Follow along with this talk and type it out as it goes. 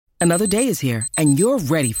Another day is here, and you're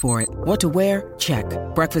ready for it. What to wear? Check.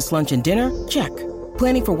 Breakfast, lunch, and dinner? Check.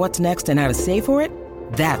 Planning for what's next and how to save for it?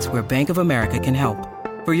 That's where Bank of America can help.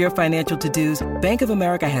 For your financial to-dos, Bank of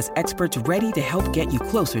America has experts ready to help get you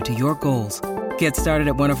closer to your goals. Get started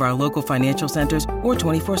at one of our local financial centers or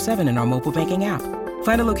 24/7 in our mobile banking app.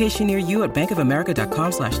 Find a location near you at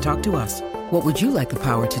bankofamerica.com/talktous. What would you like the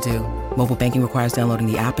power to do? Mobile banking requires downloading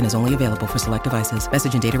the app and is only available for select devices.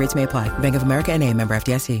 Message and data rates may apply. Bank of America N.A., member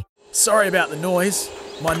FDIC. Sorry about the noise.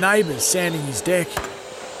 My neighbour's sanding his deck.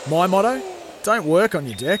 My motto? Don't work on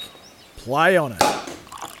your deck. Play on it.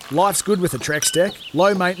 Life's good with a Trex deck.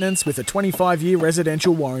 Low maintenance with a 25-year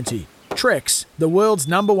residential warranty. Trex, the world's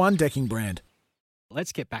 #1 decking brand.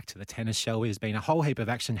 Let's get back to the tennis, shall we? There's been a whole heap of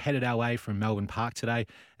action headed our way from Melbourne Park today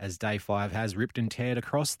as Day 5 has ripped and teared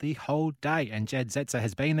across the whole day. And Jedd Zetzer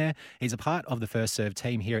has been there. He's a part of the First Serve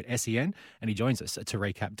team here at SEN and he joins us to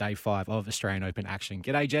recap Day 5 of Australian Open action.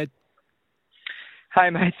 G'day, Jedd. Hey,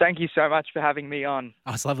 mate. Thank you so much for having me on.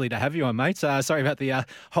 Oh, it's lovely to have you on, mate. Sorry about the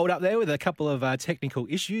hold up there with a couple of technical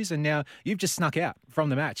issues. And now you've just snuck out from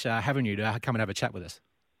the match, haven't you, to come and have a chat with us?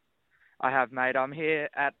 I have, mate. I'm here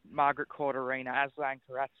at Margaret Court Arena. Aslan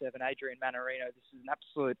Karatsev and Adrian Manarino. This is an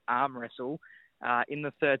absolute arm wrestle. In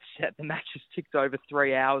the third set, the match has ticked over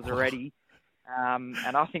 3 hours already. And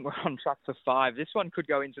I think we're on track for 5. This one could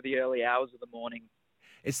go into the early hours of the morning.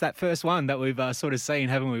 It's that first one that we've sort of seen,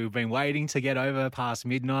 haven't we? We've been waiting to get over past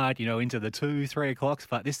midnight, into the 2, 3 o'clocks.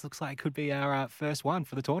 But this looks like it could be our first one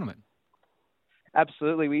for the tournament.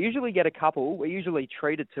 Absolutely. We usually get a couple. We're usually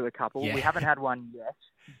treated to a couple. Yeah. We haven't had one yet.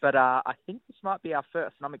 But I think this might be our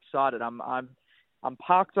first, and I'm excited. I'm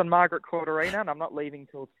parked on Margaret Court Arena, and I'm not leaving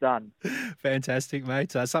till it's done. Fantastic,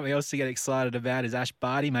 mate. Something else to get excited about is Ash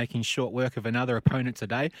Barty making short work of another opponent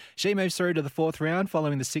today. She moves through to the 4th round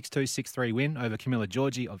following the 6-2, 6-3 win over Camilla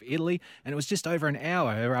Giorgi of Italy, and it was just over an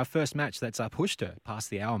hour, her first match that's pushed her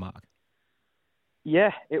past the hour mark.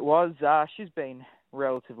 Yeah, it was. She's been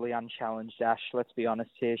relatively unchallenged, Ash. Let's be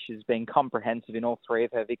honest here. She's been comprehensive in all 3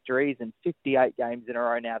 of her victories and 58 games in a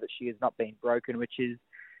row now that she has not been broken, which is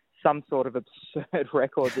some sort of absurd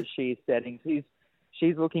record that she is setting.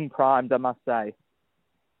 She's looking primed, I must say.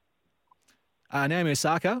 Naomi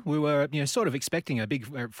Osaka, we were sort of expecting a big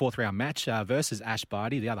 4th round match versus Ash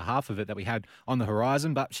Barty, the other half of it that we had on the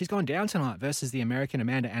horizon, but she's gone down tonight versus the American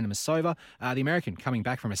Amanda Anisimova. The American coming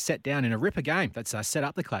back from a set down in a ripper game that's set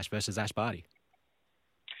up the clash versus Ash Barty.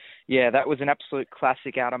 Yeah, that was an absolute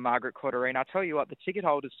classic out of Margaret Court Arena. I tell you what, the ticket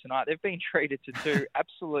holders tonight, they've been treated to 2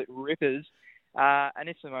 absolute rippers.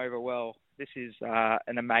 Anisimova, well, this is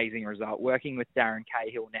an amazing result. Working with Darren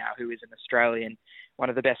Cahill now, who is an Australian, one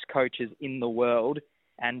of the best coaches in the world.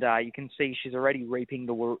 And you can see she's already reaping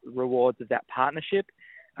the rewards of that partnership.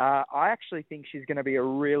 I actually think she's going to be a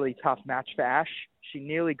really tough match for Ash. She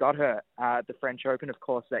nearly got her at the French Open, of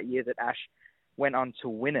course, that year that Ash went on to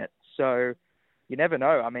win it. So you never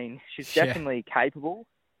know. I mean, she's definitely capable.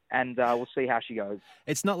 And we'll see how she goes.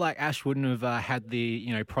 It's not like Ash wouldn't have had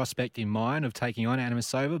the prospect in mind of taking on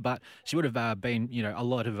Anisimova, but she would have been a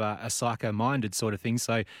lot of Osaka-minded sort of thing.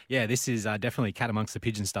 So yeah, this is definitely cat amongst the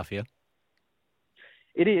pigeon stuff here.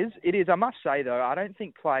 It is. I must say though, I don't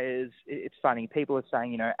think players. It's funny. People are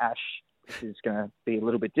saying Ash, this is going to be a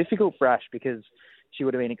little bit difficult for Ash because she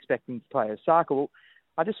would have been expecting to play Osaka. Well,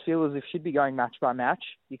 I just feel as if she'd be going match by match.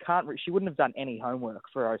 She wouldn't have done any homework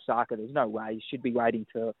for Osaka. There's no way. She'd be waiting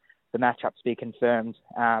for the matchup to be confirmed.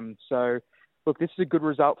 So, look, this is a good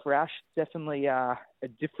result for Ash. Definitely a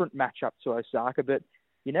different matchup to Osaka, but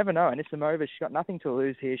you never know. Anisimova, she's got nothing to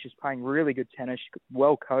lose here. She's playing really good tennis. She's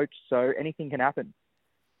well coached, so anything can happen.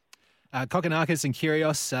 Kokkinakis and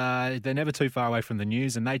Kyrgios, they're never too far away from the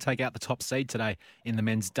news, and they take out the top seed today in the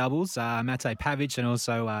men's doubles. Mate Pavic and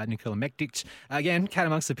also Nikola Mektic. Again, cat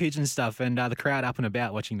amongst the pigeon stuff, and the crowd up and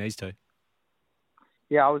about watching these two.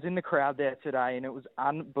 Yeah, I was in the crowd there today, and it was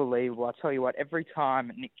unbelievable. I tell you what, every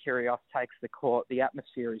time Nick Kyrgios takes the court, the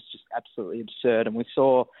atmosphere is just absolutely absurd. And we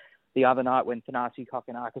saw the other night when Thanasi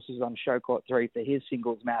Kokkinakis was on show court 3 for his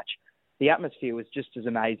singles match, the atmosphere was just as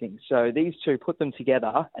amazing. So these two, put them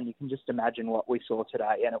together, and you can just imagine what we saw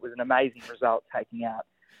today. And it was an amazing result, taking out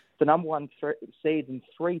the number 1 seeds and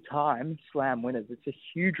 3-time slam winners. It's a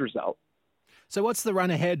huge result. So what's the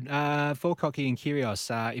run ahead for Cocky and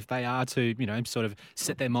Kyrgios if they are to, sort of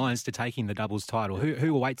set their minds to taking the doubles title?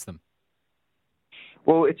 Who awaits them?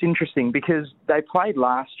 Well, it's interesting because they played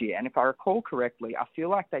last year, and if I recall correctly, I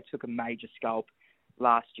feel like they took a major scalp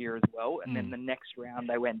last year as well, and then the next round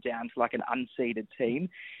they went down to like an unseeded team.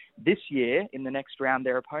 This year, in the next round,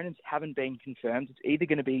 their opponents haven't been confirmed. It's either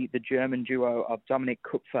going to be the German duo of Dominik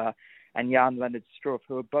Kupfer and Jan Leonard Struff,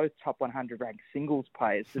 who are both top 100 ranked singles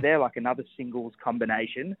players. So they're like another singles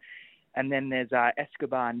combination. And then there's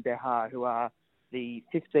Escobar and Behar, who are the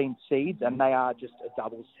 15 seeds, and they are just a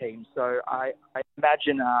doubles team. So I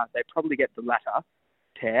imagine they probably get the latter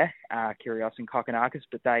pair, Kyrgios and Kokkinakis,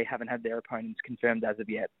 but they haven't had their opponents confirmed as of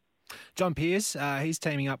yet. John Pearce, he's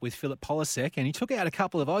teaming up with Philip Polasek, and he took out a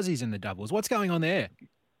couple of Aussies in the doubles. What's going on there?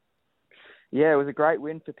 Yeah, it was a great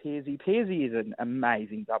win for Pearsey. Pearsey is an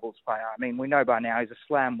amazing doubles player. I mean, we know by now he's a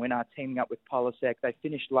slam winner, teaming up with Polasek. They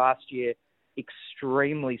finished last year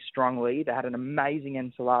extremely strongly. They had an amazing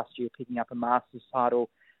end to last year, picking up a Masters title.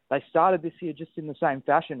 They started this year just in the same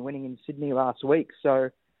fashion, winning in Sydney last week. So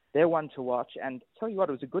they're one to watch. And tell you what,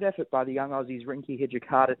 it was a good effort by the young Aussies, Rinky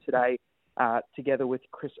Hijikata today, together with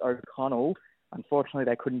Chris O'Connell. Unfortunately,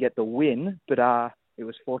 they couldn't get the win, but it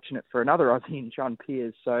was fortunate for another Aussie in John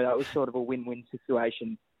Pearce. So that was sort of a win-win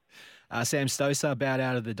situation. Sam Stosur bowed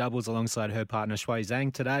out of the doubles alongside her partner Shui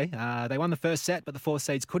Zhang today. They won the first set, but the four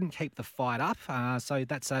seeds couldn't keep the fight up. So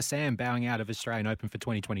that's Sam bowing out of Australian Open for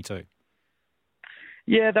 2022.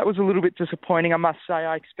 Yeah, that was a little bit disappointing. I must say,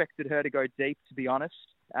 I expected her to go deep, to be honest.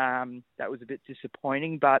 That was a bit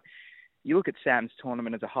disappointing. But you look at Sam's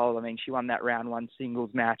tournament as a whole. I mean, she won that round one singles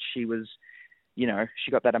match. She was,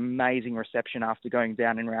 she got that amazing reception after going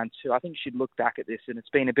down in round two. I think she'd look back at this, and it's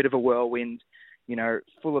been a bit of a whirlwind,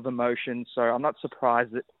 full of emotion. So I'm not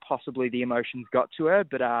surprised that possibly the emotions got to her,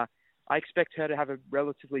 but I expect her to have a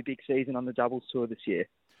relatively big season on the doubles tour this year.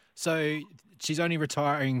 So she's only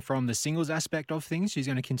retiring from the singles aspect of things. She's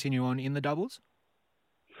going to continue on in the doubles?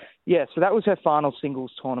 Yeah, so that was her final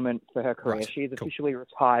singles tournament for her career. Right. She is officially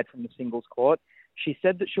retired from the singles court. She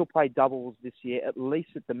said that she'll play doubles this year, at least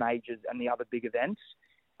at the majors and the other big events.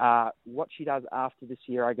 What she does after this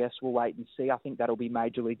year, I guess we'll wait and see. I think that'll be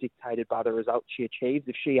majorly dictated by the results she achieves.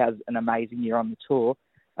 If she has an amazing year on the tour,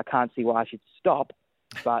 I can't see why she'd stop.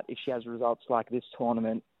 But if she has results like this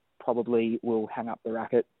tournament, probably will hang up the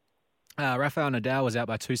racket. Rafael Nadal was out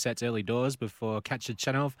by 2 sets early doors before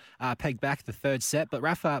Khachanov pegged back the third set, but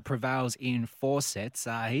Rafa prevails in 4 sets.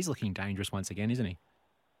 He's looking dangerous once again, isn't he?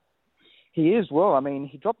 He is. Well, I mean,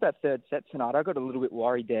 he dropped that third set tonight. I got a little bit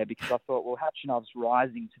worried there because I thought, well, Khachanov's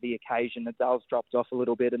rising to the occasion. Nadal's dropped off a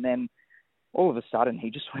little bit, and then all of a sudden he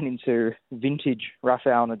just went into vintage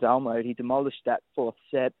Rafael Nadal mode. He demolished that fourth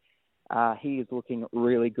set. He is looking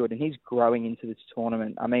really good, and he's growing into this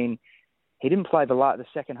tournament. I mean, he didn't play the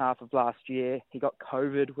second half of last year. He got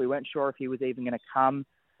COVID. We weren't sure if he was even going to come.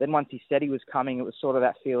 Then once he said he was coming, it was sort of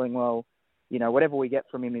that feeling, well, whatever we get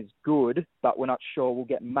from him is good, but we're not sure we'll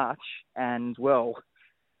get much. And, well,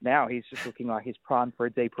 now he's just looking like he's primed for a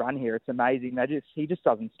deep run here. It's amazing. He just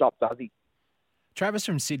doesn't stop, does he? Travis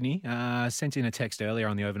from Sydney sent in a text earlier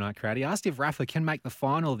on the overnight crowd. He asked if Rafa can make the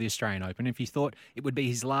final of the Australian Open, if he thought it would be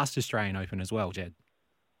his last Australian Open as well, Jed.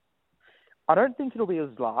 I don't think it'll be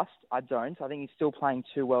his last. I don't. I think he's still playing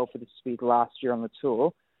too well for this to be the last year on the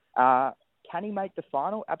tour. Can he make the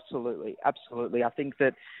final? Absolutely. Absolutely. I think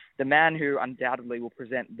that the man who undoubtedly will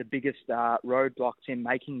present the biggest roadblock to him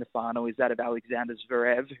making the final is that of Alexander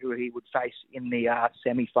Zverev, who he would face in the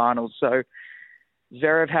semi-finals. So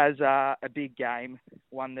Zverev has a big game,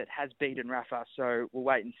 one that has beaten Rafa, so we'll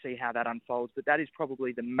wait and see how that unfolds. But that is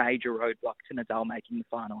probably the major roadblock to Nadal making the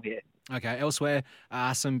final here. Okay, elsewhere,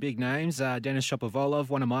 some big names. Denis Shapovalov,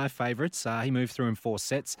 one of my favourites. He moved through in 4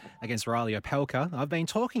 sets against Riley Opelka. I've been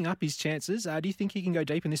talking up his chances. Do you think he can go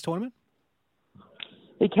deep in this tournament?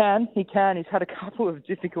 He can. He's had a couple of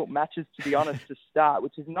difficult matches, to be honest, to start,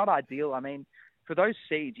 which is not ideal. I mean, for those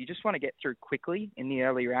seeds, you just want to get through quickly in the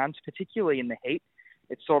early rounds, particularly in the heat.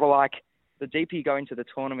 It's sort of like the deeper you go into the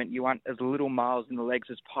tournament, you want as little miles in the legs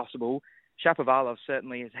as possible. Shapovalov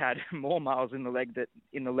certainly has had more miles in the legs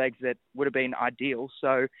that would have been ideal.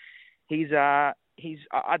 So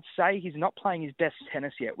I'd say he's not playing his best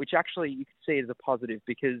tennis yet, which actually you can see as a positive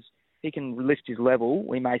because he can lift his level.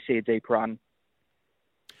 We may see a deep run.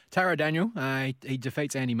 Taro Daniel, he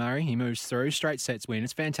defeats Andy Murray. He moves through. Straight sets win.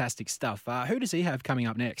 It's fantastic stuff. Who does he have coming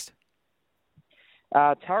up next?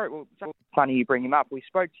 Taro, it's funny you bring him up. We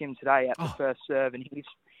spoke to him today at the first serve, and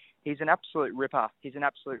he's an absolute ripper.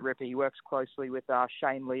 He works closely with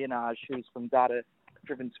Shane Leonage, who's from Data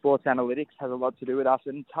Driven Sports Analytics, has a lot to do with us.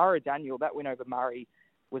 And Taro Daniel, that win over Murray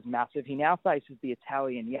was massive. He now faces the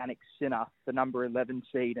Italian Yannick Sinner, the number 11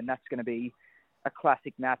 seed, and that's going to be a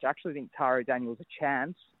classic match. I actually think Taro Daniel's a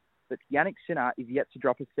chance, but Yannick Sinner is yet to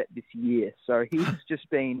drop a set this year. So he's just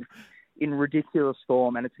been in ridiculous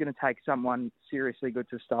form, and it's going to take someone seriously good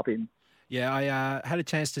to stop him. Yeah, I had a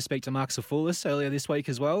chance to speak to Mark Safoulis earlier this week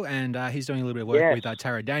as well, and he's doing a little bit of work with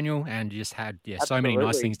Taro Daniel, and just had so many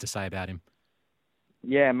nice things to say about him.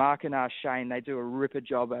 Yeah, Mark and Shane, they do a ripper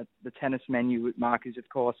job at the tennis menu. Mark is, of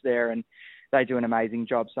course, there, and they do an amazing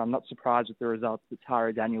job. So I'm not surprised with the results that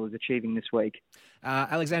Tara Daniel is achieving this week.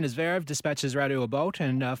 Alexander Zverev dispatches Radu a bolt,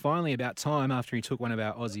 and finally about time after he took one of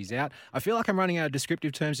our Aussies out. I feel like I'm running out of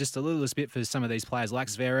descriptive terms just a little bit for some of these players like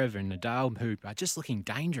Zverev and Nadal, who are just looking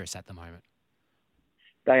dangerous at the moment.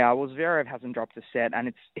 They are. Well, Zverev hasn't dropped a set, and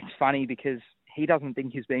it's funny because he doesn't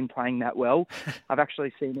think he's been playing that well. I've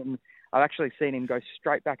actually seen him go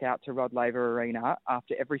straight back out to Rod Laver Arena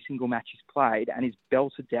after every single match he's played, and he's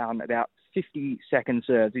belted down about 50-second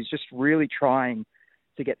serves. He's just really trying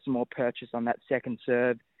to get some more purchase on that second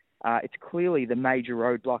serve. It's clearly the major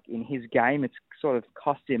roadblock in his game. It's sort of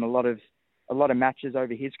cost him a lot of matches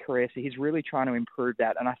over his career, so he's really trying to improve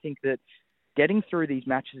that. And I think that getting through these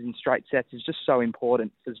matches in straight sets is just so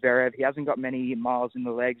important for Zverev. He hasn't got many miles in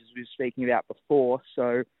the legs, as we were speaking about before,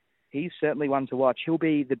 so he's certainly one to watch. He'll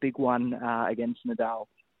be the big one against Nadal.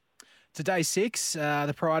 Today 6,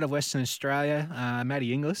 the pride of Western Australia,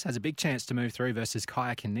 Maddie Inglis, has a big chance to move through versus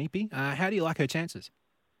Kaya Kanepi. How do you like her chances?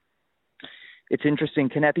 It's interesting.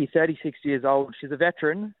 Kanepi, 36 years old. She's a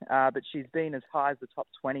veteran, but she's been as high as the top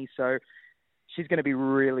 20, so she's going to be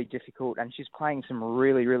really difficult, and she's playing some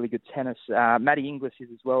really, really good tennis. Maddie Inglis is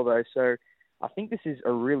as well, though, so I think this is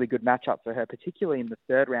a really good matchup for her, particularly in the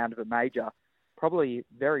third round of a major. Probably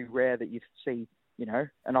very rare that you see,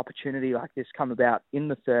 an opportunity like this come about in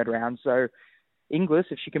the third round. So Inglis,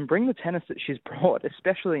 if she can bring the tennis that she's brought,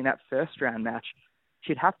 especially in that first round match,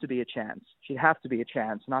 she'd have to be a chance.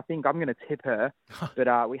 And I think I'm going to tip her,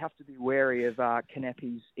 but we have to be wary of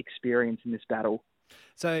Kanepi's experience in this battle.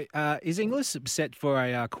 So is Inglis set for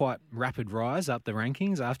a quite rapid rise up the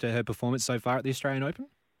rankings after her performance so far at the Australian Open?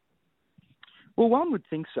 Well, one would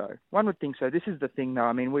think so. This is the thing, though.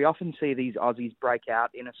 I mean, we often see these Aussies break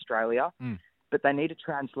out in Australia, but they need to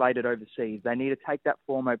translate it overseas. They need to take that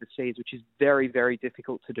form overseas, which is very, very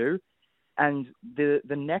difficult to do. And the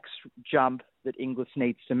next jump that Inglis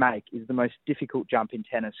needs to make is the most difficult jump in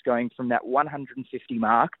tennis, going from that 150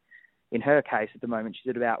 mark. In her case, at the moment, she's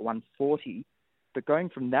at about 140. But going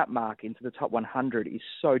from that mark into the top 100 is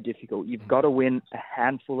so difficult. You've got to win a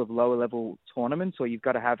handful of lower-level tournaments, or you've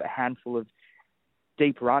got to have a handful of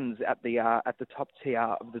deep runs at the top tier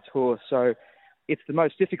of the tour. So it's the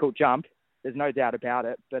most difficult jump. There's no doubt about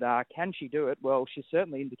it. But can she do it? Well, she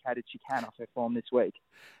certainly indicated she can off her form this week.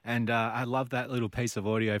 And I love that little piece of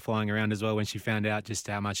audio flying around as well when she found out just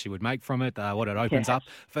how much she would make from it, what it opens up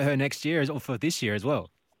for her next year or for this year as well.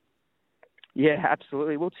 Yeah,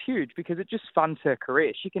 absolutely. Well, it's huge because it just funds her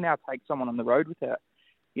career. She can now take someone on the road with her.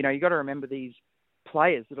 You got to remember these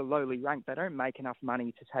players that are lowly ranked, they don't make enough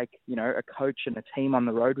money to take, a coach and a team on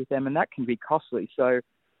the road with them, and that can be costly. So,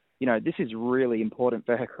 this is really important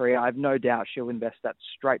for her career. I have no doubt she'll invest that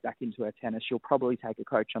straight back into her tennis. She'll probably take a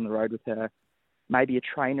coach on the road with her, maybe a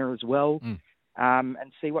trainer as well, and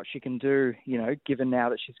see what she can do, given now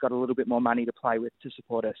that she's got a little bit more money to play with to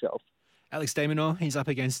support herself. Alex de Minaur, he's up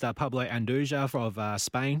against Pablo Andujar of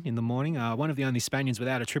Spain in the morning, one of the only Spaniards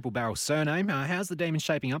without a triple-barrel surname. How's the Demon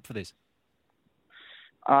shaping up for this?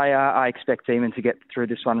 I expect Demon to get through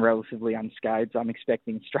this one relatively unscathed. I'm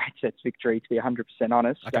expecting a straight sets victory, to be 100%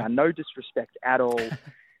 honest. Okay. No disrespect at all to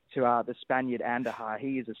the Spaniard Andujar.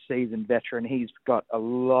 He is a seasoned veteran. He's got a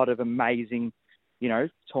lot of amazing,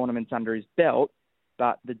 tournaments under his belt.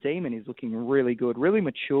 But the Demon is looking really good, really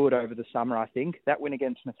matured over the summer, I think. That win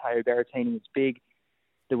against Matteo Berrettini was big.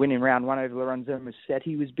 The win in round one over Lorenzo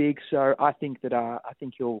Musetti was big. So I think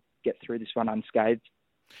he'll get through this one unscathed.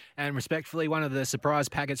 And respectfully, one of the surprise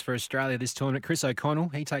packets for Australia this tournament, Chris O'Connell,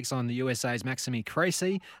 he takes on the USA's Maxime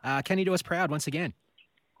Cressy. Can he do us proud once again?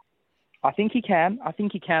 I think he can.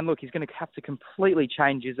 Look, he's going to have to completely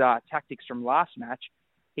change his tactics from last match.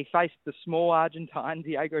 He faced the small Argentine,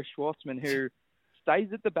 Diego Schwartzman, who stays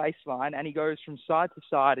at the baseline and he goes from side to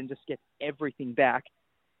side and just gets everything back.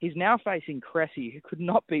 He's now facing Cressy, who could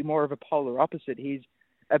not be more of a polar opposite. He's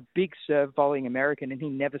a big serve volleying American and he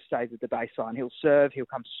never stays at the baseline. He'll serve, he'll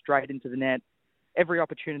come straight into the net. Every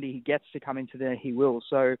opportunity he gets to come into there, he will.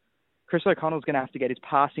 So Chris O'Connell's going to have to get his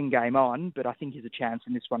passing game on, but I think he's a chance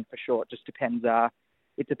in this one for sure. It just depends.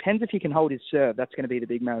 It depends if he can hold his serve. That's going to be the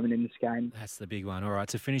big moment in this game. That's the big one. All right,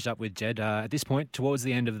 to finish up with Jedd, at this point, towards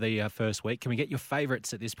the end of the first week, can we get your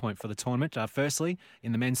favourites at this point for the tournament? Firstly,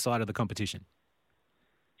 in the men's side of the competition.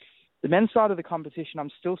 The men's side of the competition, I'm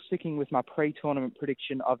still sticking with my pre-tournament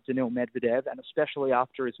prediction of Daniil Medvedev, and especially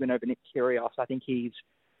after his win over Nick Kyrgios, I think he's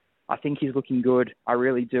looking good. I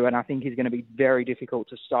really do, and I think he's going to be very difficult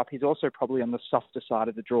to stop. He's also probably on the softer side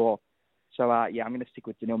of the draw. So, I'm going to stick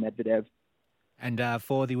with Daniil Medvedev. And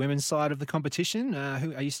for the women's side of the competition,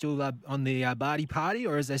 who are you still on the Barty party,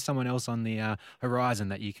 or is there someone else on the horizon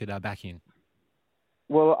that you could back in?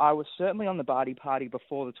 Well, I was certainly on the Barty party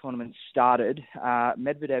before the tournament started.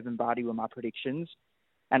 Medvedev and Barty were my predictions,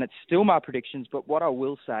 and it's still my predictions. But what I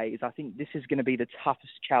will say is I think this is going to be the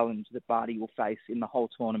toughest challenge that Barty will face in the whole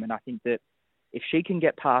tournament. I think that if she can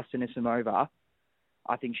get past Anisimova,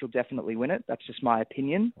 I think she'll definitely win it. That's just my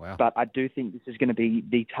opinion. Wow. But I do think this is going to be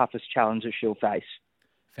the toughest challenge that she'll face.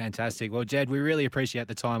 Fantastic. Well, Jedd, we really appreciate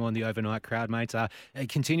the time on the Overnight Crowd, mate.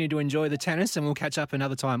 Continue to enjoy the tennis, and we'll catch up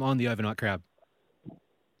another time on the Overnight Crowd.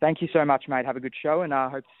 Thank you so much, mate. Have a good show, and I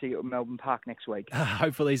hope to see you at Melbourne Park next week.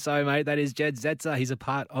 Hopefully so, mate. That is Jedd Zetzer. He's a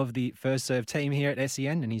part of the First Serve team here at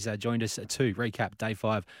SEN, and he's joined us to recap Day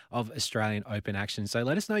 5 of Australian Open action. So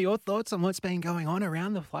let us know your thoughts on what's been going on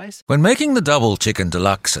around the place. When making the double chicken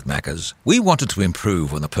deluxe at Macca's, we wanted to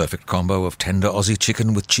improve on the perfect combo of tender Aussie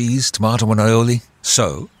chicken with cheese, tomato and aioli.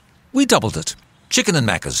 So we doubled it. Chicken and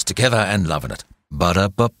Macca's, together and loving it.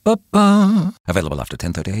 Ba-da-ba-ba-ba. Available after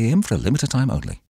 10:30 a.m. for a limited time only.